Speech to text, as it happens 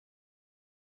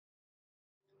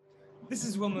This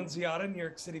is Will Nunziata, New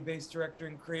York City-based director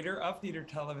and creator of theater,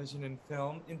 television, and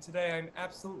film. And today I'm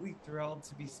absolutely thrilled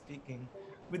to be speaking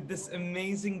with this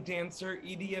amazing dancer,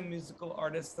 EDM musical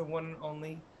artist, the one and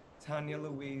only Tanya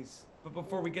Louise. But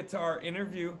before we get to our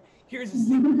interview, here's a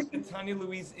sneak peek at Tanya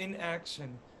Louise in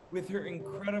action with her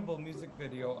incredible music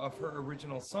video of her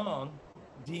original song,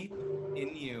 Deep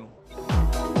in You.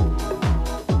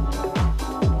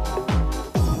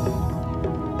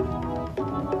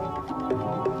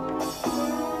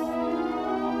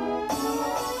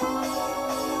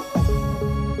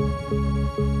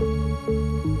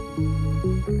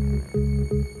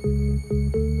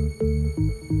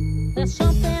 There's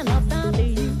something about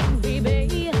you,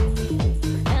 baby,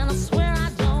 and I swear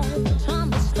I don't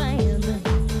understand.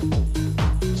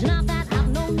 It's not that I've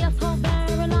known you for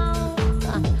very long,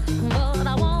 but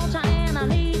I want you and I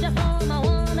need you for my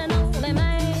one and only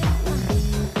man.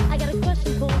 I got a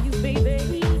question for you,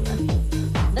 baby,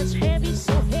 that's heavy,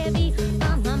 so heavy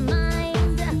on my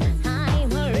mind. I'm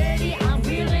ready, I'm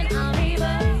willing, I'm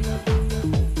able.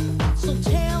 So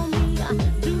tell me,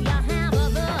 do you have a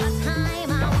good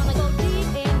time? I wanna go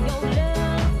deep in your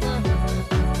love,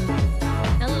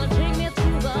 and take me to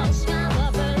the sky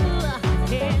above.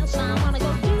 Yes, I wanna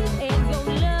go deep in your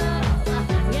love.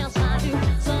 Yes, I do.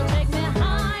 So take me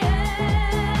higher.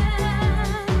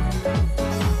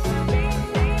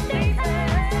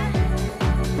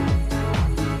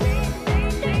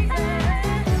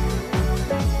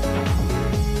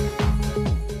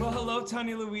 Well, hello,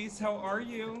 Tanya Louise. How are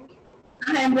you?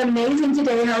 I'm amazing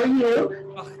today. How are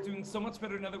you? Oh, doing so much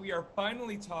better now that we are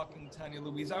finally talking, Tanya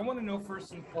Louise. I want to know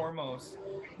first and foremost,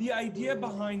 the idea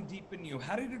behind Deep in You.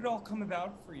 How did it all come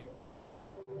about for you?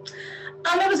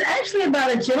 It was actually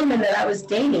about a gentleman that I was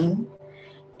dating,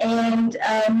 and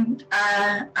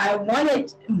I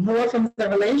wanted more from the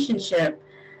relationship.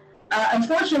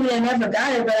 Unfortunately, I never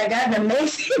got it, but I got an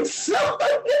amazing song.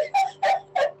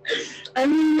 I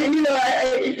mean, you know,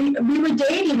 we were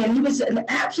dating, and he was an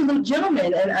absolute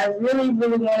gentleman, and I really,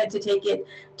 really wanted to take it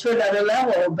to another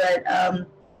level, but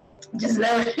just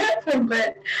never happened.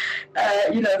 But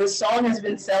you know, the song has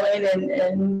been selling,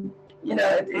 and you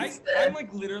know, I'm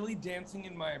like literally dancing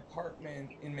in my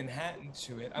apartment in Manhattan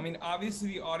to it. I mean, obviously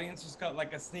the audience just got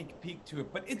like a sneak peek to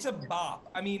it, but it's a bop.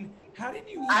 I mean, how did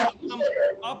you come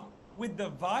up with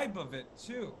the vibe of it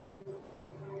too?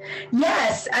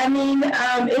 Yes, I mean,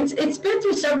 it's been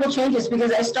through several changes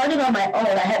because I started on my own.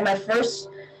 I had my first,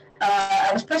 I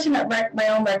was pressing up my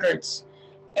own records,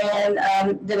 and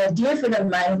then a dear friend of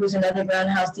mine, who's an underground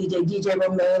house DJ, DJ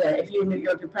Romana, if you're in New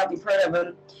York, you've probably heard of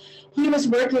him. He was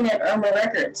working at Irma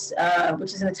Records,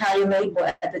 which is an Italian label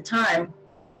at the time,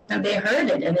 and they heard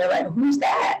it, and they're like, "Who's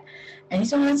that?" And he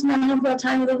said, "Well, that's my homegirl,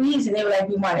 Tanya Louise," and they were like,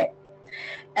 "We want it."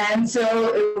 And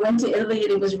so it went to Italy,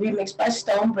 and it was remixed by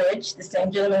Stonebridge, the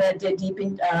same gentleman that did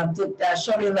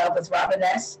Show Me Love with Robin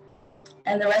S.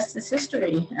 And the rest is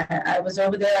history. I was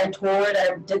over there, I toured,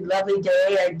 I did Lovely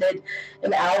Day, I did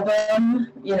an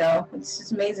album, you know, it's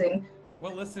just amazing.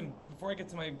 Well, listen, before I get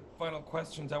to my final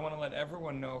questions, I want to let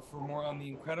everyone know for more on the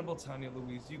incredible Tanya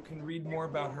Louise, you can read more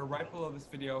about her right below this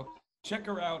video. Check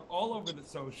her out all over the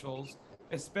socials,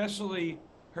 especially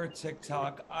her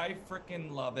TikTok. I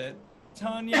freaking love it.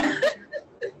 Tanya,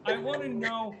 I want to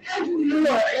know. You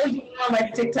are on my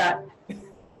TikTok.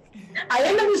 I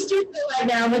am in the studio right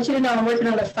now. I want you to know I'm working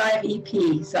on a 5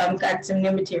 EP, so I've got some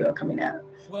new material coming out.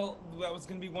 Well, that was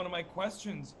going to be one of my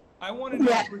questions. I want to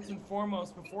know first and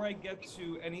foremost, before I get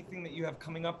to anything that you have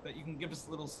coming up that you can give us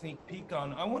a little sneak peek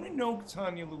on, I want to know,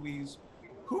 Tanya Louise,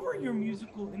 who were your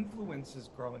musical influences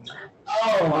growing up?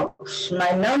 Oh,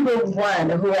 my number one,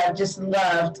 who I've just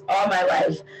loved all my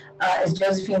life, is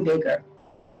Josephine Baker.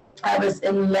 I was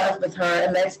in love with her,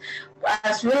 and I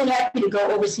was really happy to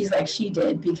go overseas like she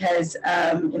did because,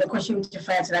 and of course, she went to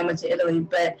France and I went to Italy.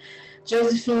 But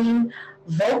Josephine,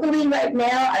 vocally right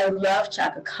now, I love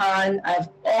Chaka Khan. I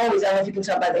don't know if you can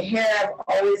tell by the hair, I've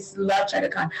always loved Chaka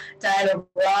Khan. Diana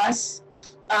Ross.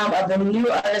 Of the new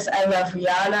artists, I love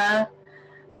Rihanna.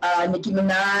 Nicki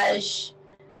Minaj,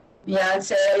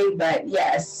 Beyonce, but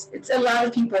yes, it's a lot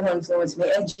of people who influenced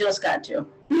me, and Jill Scott too.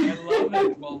 I love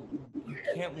it. Well, you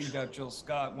can't leave out Jill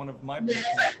Scott, one of my personal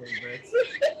favorites.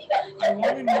 I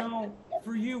want to know,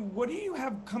 for you, what do you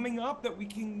have coming up that we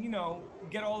can, you know,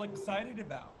 get all excited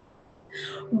about?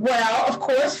 Well, of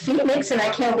course, Phoenix, and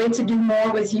I can't wait to do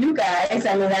more with you guys.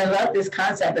 I mean, I love this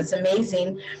concept. It's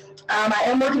amazing. I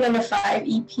am working on a 5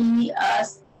 EP.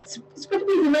 It's going to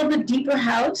be a little bit deeper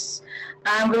house.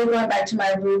 I'm really going back to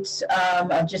my roots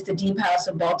of just the deep house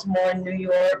of Baltimore and New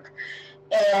York.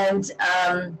 And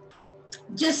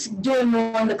just doing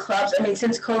more in the clubs. I mean,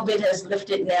 since COVID has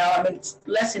lifted now, I mean, it's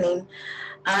lessening.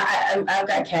 I've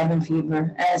got cabin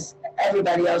fever, as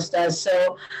everybody else does.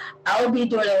 So I'll be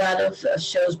doing a lot of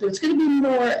shows, but it's going to be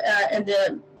more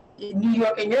in New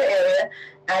York, in your area.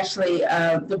 Actually,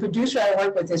 the producer I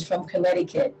work with is from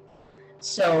Connecticut.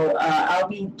 So I'll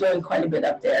be doing quite a bit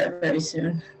up there very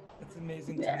soon. That's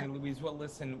amazing, Yeah. Tanya Louise. Well,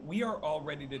 listen, we are all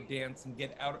ready to dance and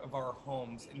get out of our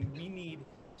homes, and we need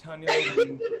Tanya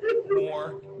Louise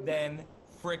more than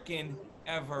frickin'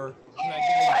 ever. Can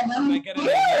I get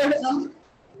a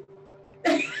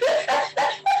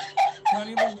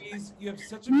Tanya Louise, you have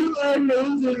such a You are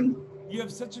amazing. you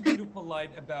have such a beautiful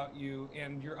light about you,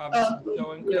 and you're obviously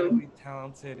so incredibly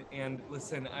talented. And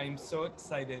listen, I'm so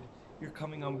excited you're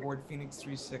coming on board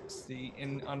FENIX360,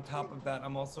 and on top of that,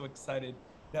 I'm also excited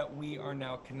that we are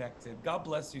now connected. God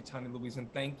bless you, Tanya Louise,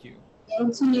 and thank you.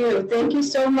 Thank you. Thank you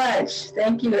so much.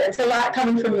 Thank you. It's a lot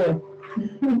coming from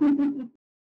you.